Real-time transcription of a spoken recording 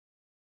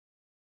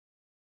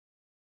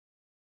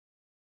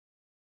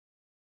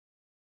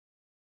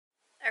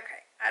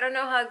I don't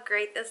know how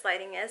great this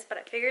lighting is, but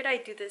I figured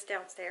I'd do this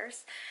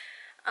downstairs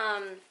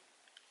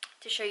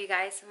to show you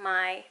guys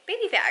my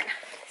baby bag.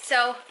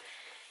 So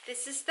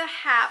this is the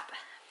Happ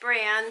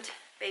brand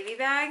baby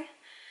bag.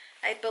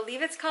 I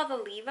believe it's called the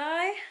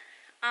Levi.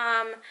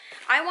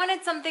 I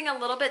wanted something a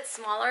little bit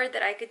smaller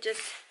that I could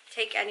just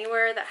take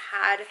anywhere that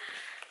had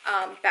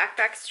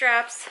backpack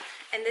straps,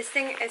 and this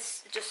thing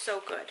is just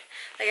so good.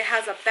 Like, it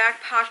has a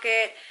back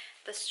pocket,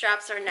 the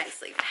straps are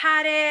nicely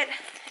padded,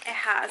 it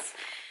has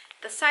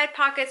the side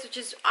pockets, which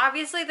is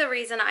obviously the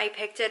reason I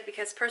picked it,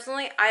 because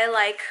personally I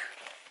like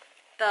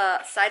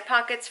the side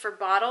pockets for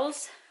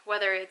bottles,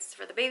 whether it's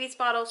for the baby's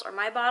bottles or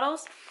my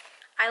bottles.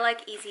 I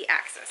like easy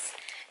access.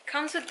 It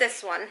comes with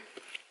this one,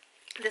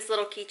 this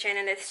little keychain,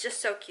 and it's just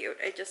so cute.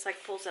 It just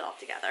like pulls it all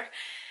together.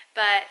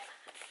 But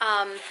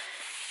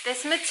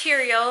this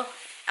material,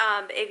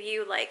 if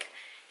you like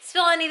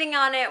spill anything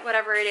on it,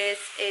 whatever it is,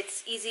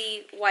 it's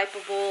easy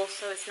wipeable,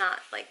 so it's not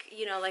like,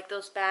 you know, like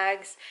those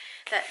bags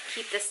that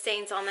keep the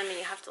stains on them and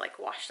you have to like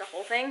wash the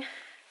whole thing.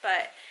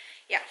 But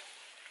yeah,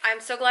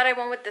 I'm so glad I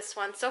went with this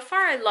one. So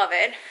far I love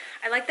it.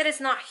 I like that it's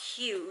not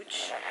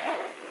huge,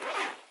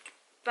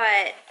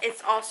 but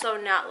it's also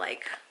not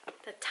like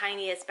the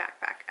tiniest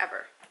backpack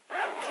ever.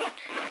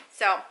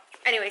 So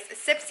anyways, it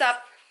zips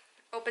up,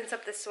 opens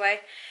up this way,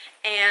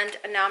 and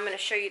now I'm going to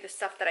show you the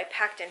stuff that I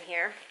packed in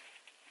here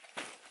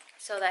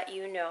so that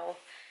you know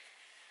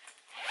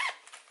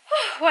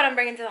what I'm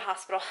bringing to the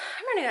hospital.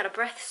 I'm running out of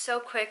breath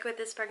so quick with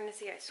this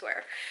pregnancy, I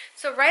swear.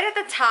 So right at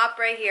the top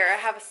right here, I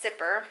have a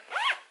zipper.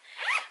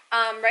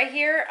 Right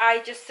here,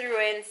 I just threw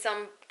in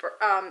some,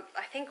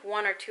 I think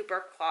 1 or 2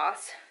 burp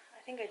cloths.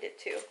 I think I did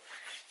 2.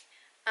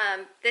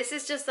 This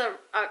is just a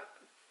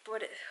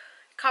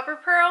copper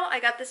pearl.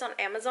 I got this on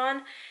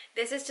Amazon.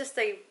 This is just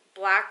a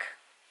black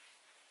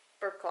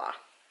burp cloth.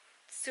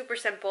 Super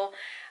simple.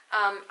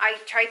 I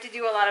tried to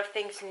do a lot of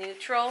things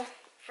neutral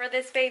for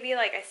this baby,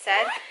 like I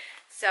said,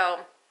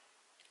 so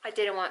I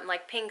didn't want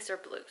like pinks or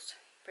blues,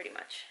 pretty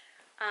much.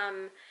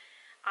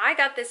 I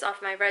got this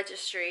off my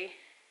registry,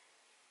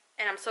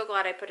 and I'm so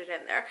glad I put it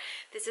in there.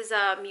 This is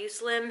a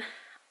Muslim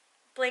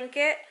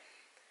blanket.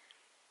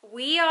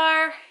 We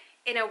are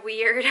in a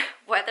weird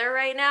weather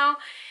right now.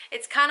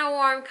 It's kind of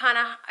warm, kind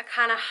of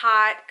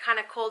hot, kind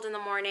of cold in the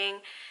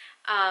morning.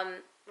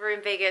 We're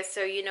in Vegas,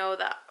 so you know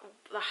the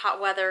hot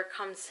weather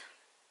comes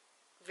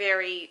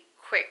very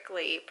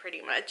quickly, pretty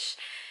much.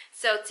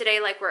 So today,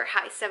 like, we're at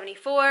high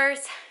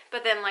 74s,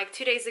 but then like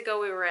 2 days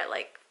ago we were at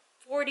like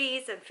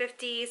 40s and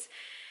 50s.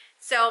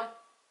 So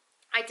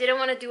I didn't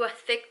want to do a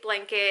thick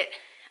blanket.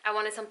 I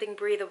wanted something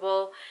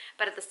breathable,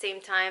 but at the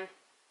same time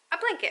a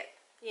blanket,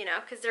 you know,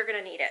 because they're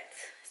gonna need it.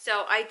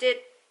 So I did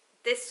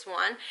this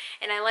one,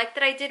 and I like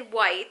that I did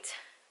white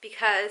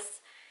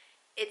because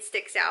it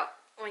sticks out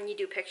when you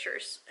do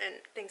pictures and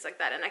things like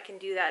that, and I can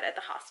do that at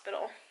the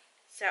hospital.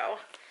 So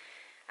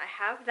I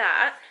have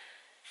that.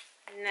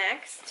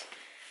 Next,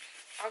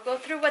 I'll go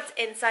through what's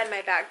inside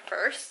my bag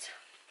first,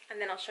 and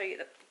then I'll show you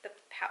the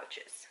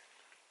pouches.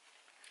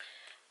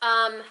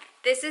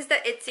 This is the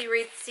Itsy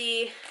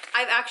Ritzy.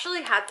 I've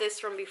actually had this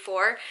from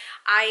before.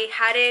 I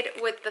had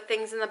it with the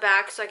things in the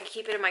back so I could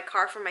keep it in my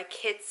car for my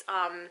kids,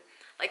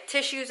 like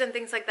tissues and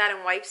things like that,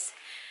 and wipes.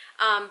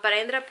 But I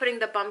ended up putting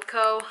the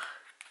Bumco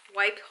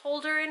wipe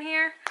holder in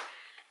here,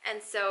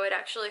 and so it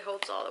actually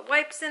holds all the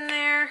wipes in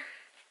there.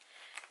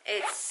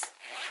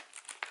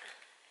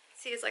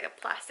 See, it's like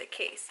a plastic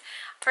case.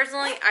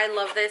 Personally, I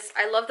love this.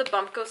 I love the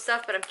Bumco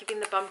stuff, but I'm keeping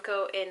the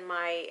Bumco in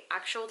my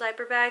actual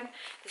diaper bag.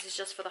 This is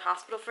just for the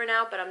hospital for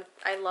now, but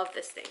I love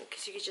this thing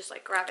because you can just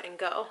like grab it and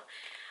go.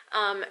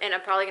 And I'm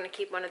probably gonna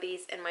keep one of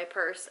these in my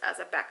purse as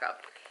a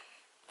backup.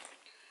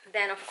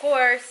 Then of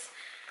course,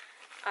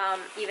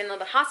 even though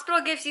the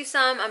hospital gives you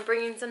some, I'm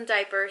bringing some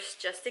diapers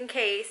just in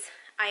case.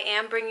 I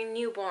am bringing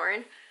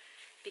newborn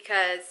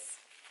because,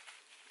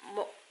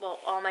 well,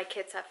 all my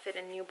kids have fit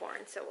in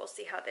newborn, so we'll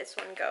see how this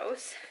one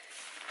goes.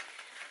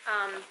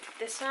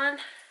 This one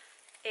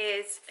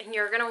is, and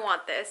you're gonna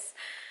want this.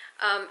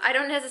 I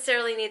don't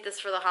necessarily need this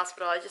for the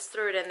hospital. I just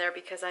threw it in there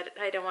because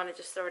I don't want to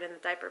just throw it in the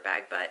diaper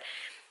bag. But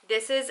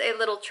this is a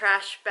little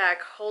trash bag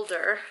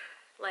holder,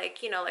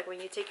 like, you know, like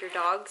when you take your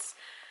dogs,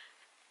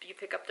 you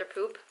pick up their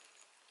poop.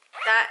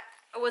 That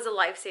was a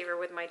lifesaver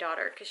with my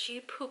daughter because she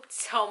pooped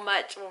so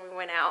much when we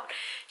went out.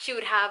 She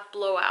would have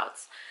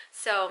blowouts.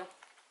 So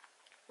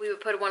we would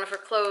put one of her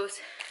clothes,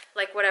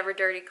 like whatever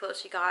dirty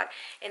clothes she got,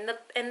 in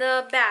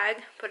the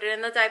bag, put it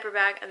in the diaper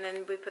bag, and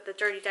then we put the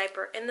dirty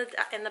diaper in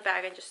the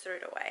bag and just threw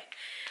it away.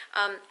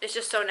 It's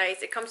just so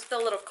nice. It comes with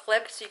a little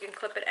clip, so you can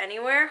clip it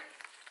anywhere.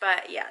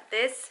 But yeah,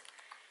 this,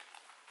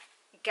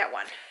 get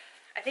one.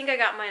 I think I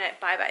got mine at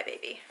Bye Bye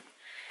Baby.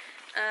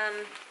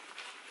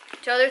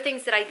 Two other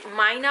things that I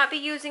might not be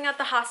using at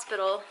the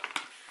hospital,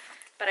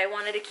 but I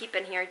wanted to keep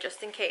in here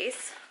just in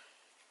case.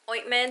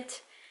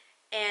 Ointment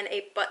and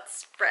a butt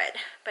spread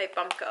by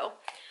Bumco.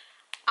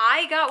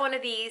 I got one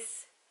of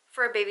these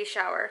for a baby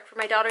shower, for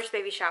my daughter's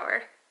baby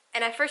shower.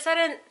 And at first I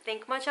didn't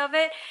think much of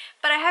it,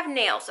 but I have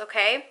nails,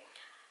 okay?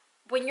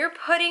 when you're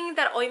putting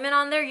that ointment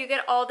on there, you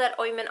get all that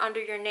ointment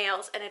under your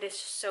nails, and it is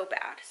just so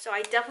bad. So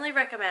I definitely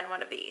recommend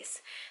one of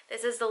these.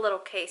 This is the little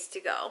case to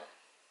go.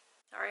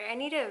 Sorry, I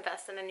need to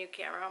invest in a new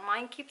camera.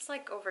 Mine keeps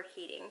like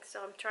overheating,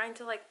 so I'm trying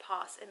to like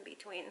pause in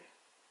between.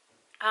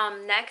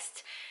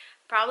 Next,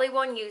 probably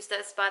won't use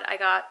this, but I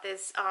got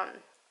this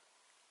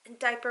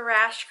diaper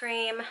rash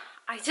cream.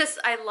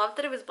 I love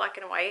that it was black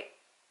and white.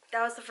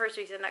 That was the first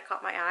reason that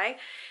caught my eye.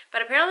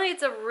 But apparently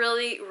it's a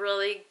really,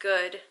 really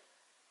good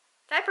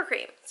diaper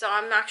cream. So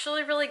I'm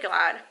actually really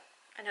glad.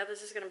 I know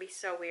this is going to be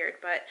so weird,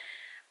 but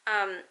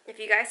if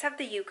you guys have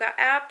the Yuka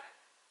app,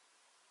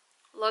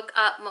 look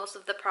up most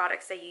of the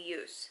products that you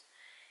use.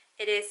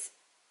 It is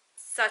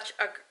such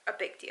a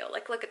big deal.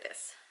 Like, look at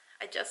this.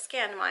 I just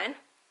scanned mine.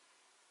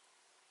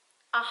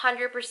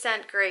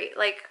 100% great.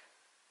 Like,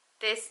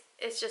 this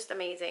is just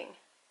amazing.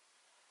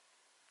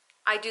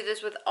 I do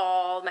this with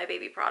all my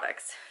baby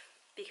products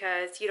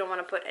because you don't want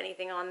to put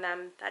anything on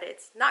them that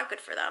it's not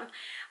good for them.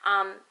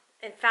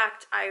 In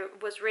fact, I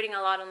was reading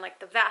a lot on like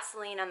the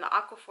Vaseline and the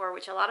Aquaphor,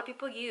 which a lot of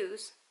people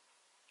use,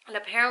 and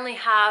apparently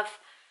have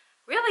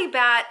really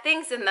bad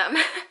things in them,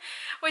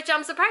 which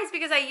I'm surprised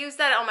because I use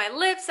that on my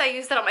lips, I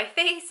use that on my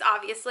face,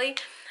 obviously.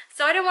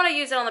 So I didn't want to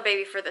use it on the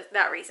baby for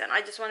that reason.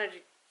 I just wanted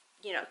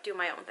to, you know, do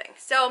my own thing.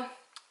 So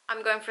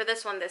I'm going for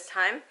this one this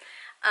time.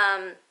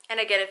 And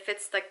again, it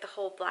fits like the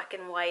whole black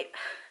and white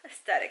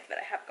aesthetic that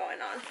I have going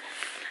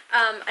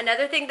on.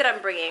 Another thing that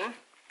I'm bringing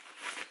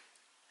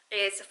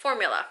is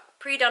formula,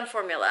 pre-done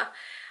formula.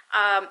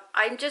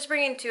 I'm just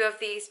bringing 2 of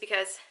these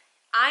because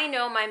I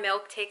know my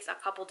milk takes a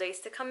couple days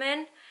to come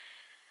in.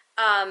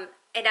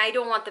 And I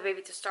don't want the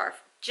baby to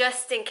starve,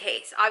 just in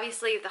case.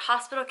 Obviously, if the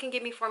hospital can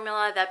give me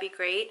formula, that'd be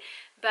great.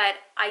 But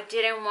I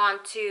didn't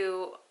want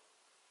to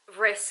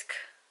risk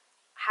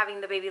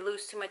having the baby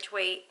lose too much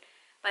weight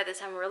by the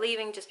time we're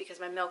leaving just because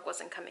my milk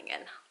wasn't coming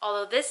in.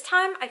 Although this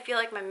time, I feel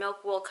like my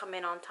milk will come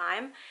in on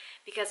time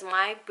because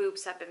my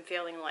boobs have been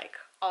feeling like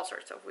all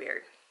sorts of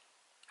weird,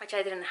 which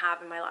I didn't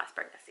have in my last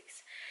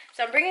pregnancies.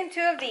 So I'm bringing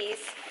 2 of these,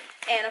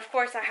 and of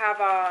course I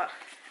have a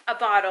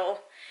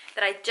bottle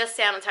that I just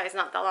sanitized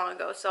not that long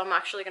ago, so I'm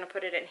actually going to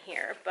put it in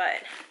here.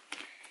 But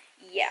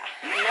yeah,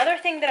 another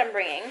thing that I'm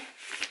bringing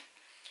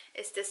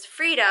is this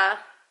Frida.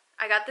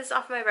 I got this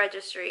off my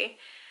registry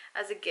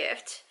as a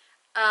gift.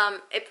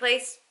 It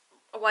plays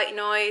a white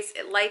noise,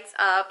 it lights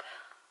up,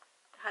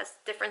 has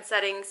different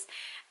settings.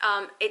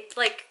 It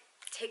like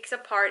takes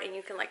apart and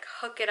you can like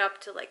hook it up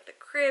to like the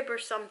crib or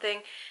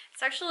something.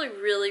 It's actually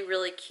really,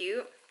 really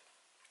cute.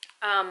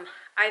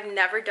 I've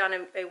never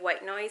done a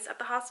white noise at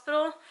the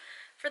hospital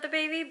for the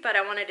baby, but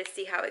I wanted to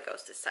see how it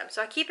goes this time.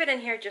 So I keep it in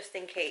here just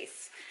in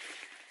case.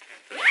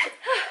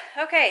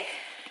 Okay,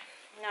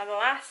 now the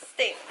last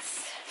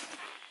things.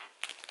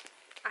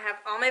 I have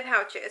all my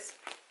pouches.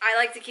 I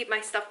like to keep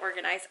my stuff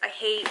organized. I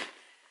hate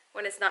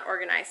when it's not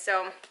organized,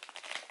 so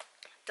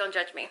don't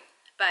judge me.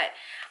 But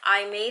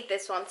I made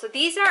this one. So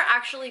these are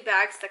actually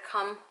bags that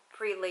come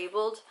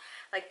pre-labeled.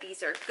 Like,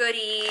 these are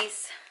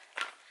goodies.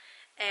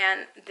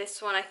 And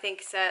this one I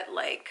think said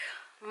like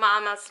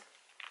mama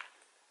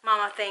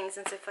things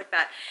and stuff like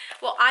that.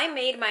 Well, I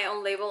made my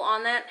own label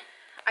on that.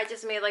 I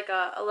just made like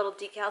a little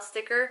decal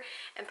sticker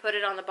and put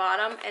it on the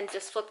bottom and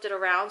just flipped it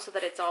around so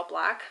that it's all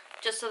black,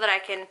 just so that I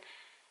can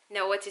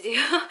know what to do.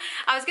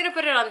 I was gonna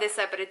put it on this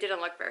side, but it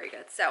didn't look very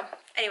good. So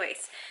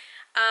anyways,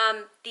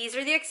 these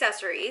are the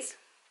accessories.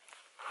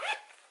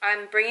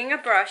 I'm bringing a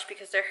brush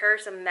because their hair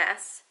is a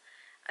mess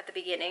at the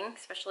beginning,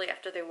 especially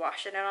after they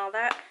wash it and all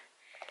that.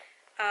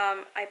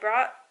 I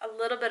brought a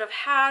little bit of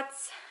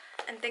hats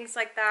and things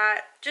like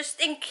that,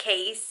 just in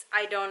case,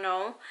 I don't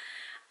know.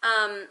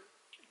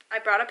 I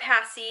brought a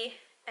passy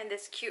and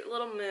this cute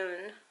little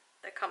moon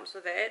that comes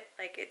with it.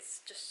 Like,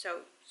 it's just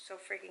so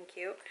freaking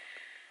cute.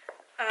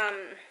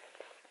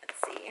 Let's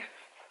see.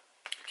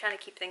 I'm trying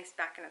to keep things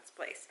back in its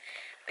place.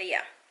 But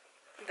yeah,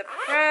 the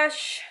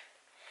brush.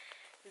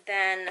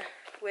 Then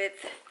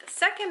with the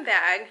second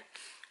bag,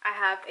 I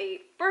have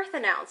a birth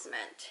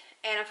announcement.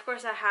 And of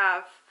course I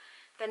have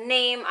the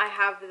name, I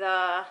have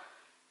the,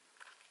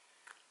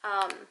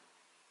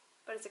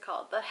 what is it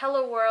called? The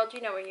Hello World,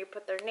 you know, when you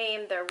put their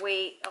name, their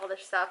weight, all their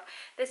stuff.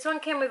 This one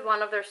came with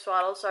one of their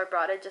swaddles, so I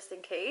brought it just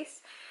in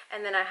case.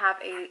 And then I have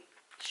a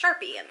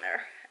Sharpie in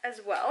there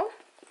as well,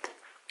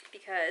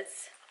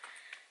 because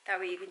that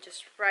way you can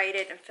just write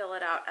it and fill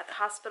it out at the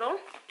hospital.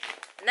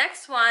 The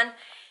next one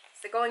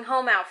is the going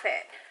home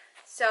outfit.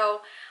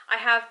 So I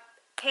have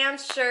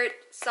pants, shirt,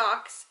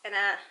 socks, and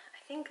I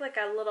think like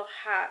a little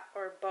hat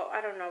or bow.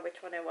 I don't know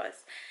which one it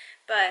was,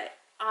 but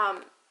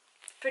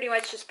pretty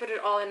much just put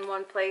it all in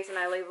one place, and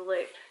I labeled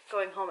it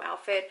going home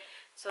outfit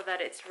so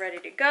that it's ready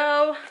to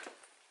go.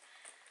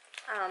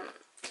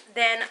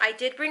 Then I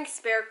did bring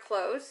spare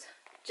clothes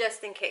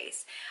just in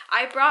case.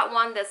 I brought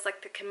one that's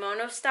like the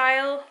kimono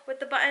style with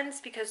the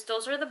buttons because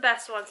those are the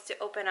best ones to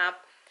open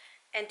up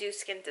and do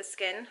skin to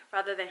skin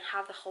rather than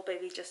have the whole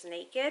baby just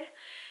naked.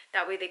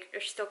 That way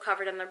they're still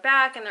covered on their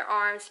back and their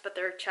arms, but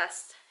their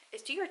chest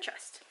is to your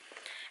chest.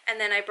 And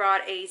then I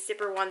brought a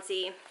zipper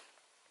onesie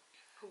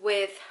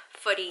with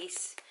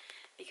footies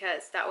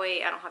because that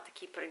way I don't have to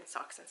keep putting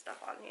socks and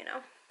stuff on, you know.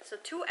 So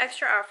 2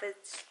 extra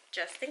outfits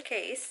just in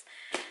case.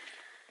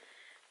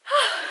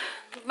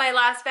 My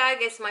last bag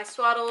is my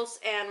swaddles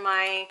and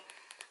my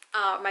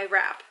my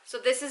wrap. So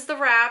this is the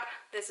wrap,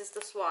 this is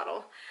the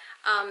swaddle.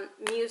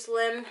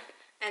 Muslin,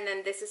 and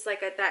then this is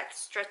like that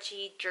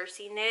stretchy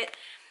jersey knit.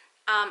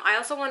 I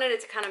also wanted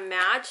it to kind of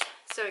match,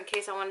 so in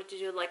case I wanted to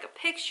do like a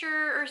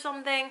picture or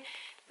something,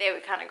 they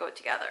would kind of go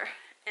together,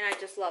 and I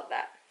just love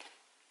that.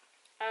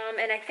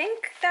 And I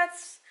think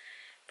that's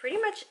pretty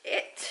much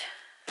it.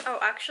 Oh,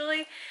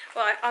 actually,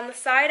 well, on the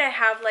side I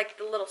have like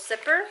the little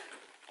zipper.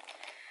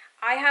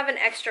 I have an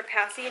extra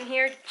passy in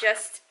here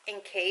just in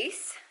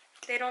case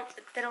they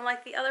don't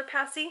like the other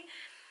passy.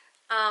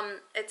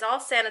 It's all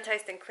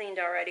sanitized and cleaned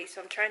already,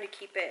 so I'm trying to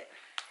keep it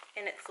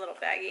in its little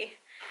baggie.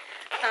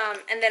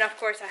 And then of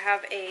course I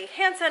have a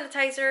hand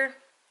sanitizer.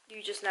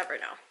 You just never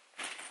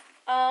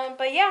know.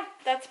 But yeah,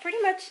 that's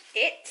pretty much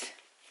it.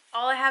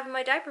 All I have in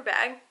my diaper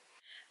bag.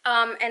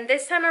 And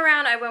this time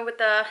around I went with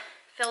the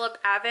Philip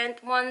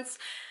Avent ones.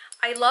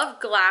 I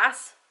love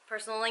glass,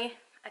 personally.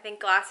 I think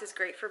glass is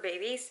great for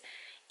babies.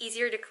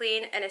 Easier to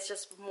clean, and it's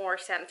just more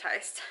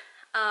sanitized.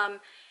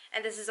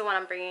 And this is the one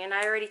I'm bringing, and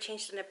I already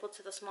changed the nipple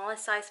to the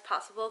smallest size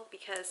possible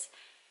because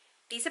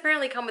these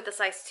apparently come with the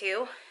size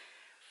 2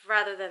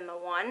 rather than the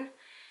 1,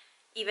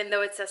 even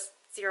though it says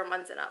 0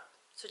 months and up.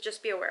 So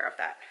just be aware of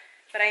that.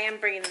 But I am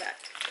bringing that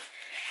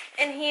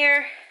in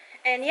here.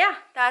 And yeah,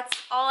 that's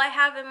all I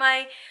have in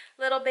my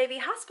little baby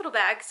hospital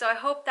bag. So I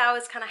hope that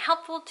was kind of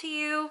helpful to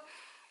you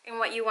in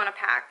what you want to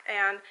pack.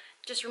 And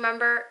just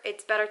remember,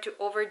 it's better to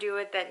overdo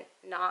it than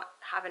not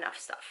have enough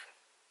stuff.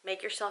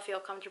 Make yourself feel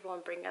comfortable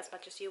and bring as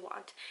much as you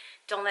want.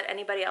 Don't let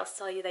anybody else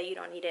tell you that you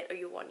don't need it or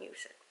you won't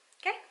use it.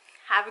 Okay?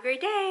 Have a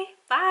great day.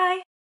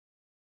 Bye.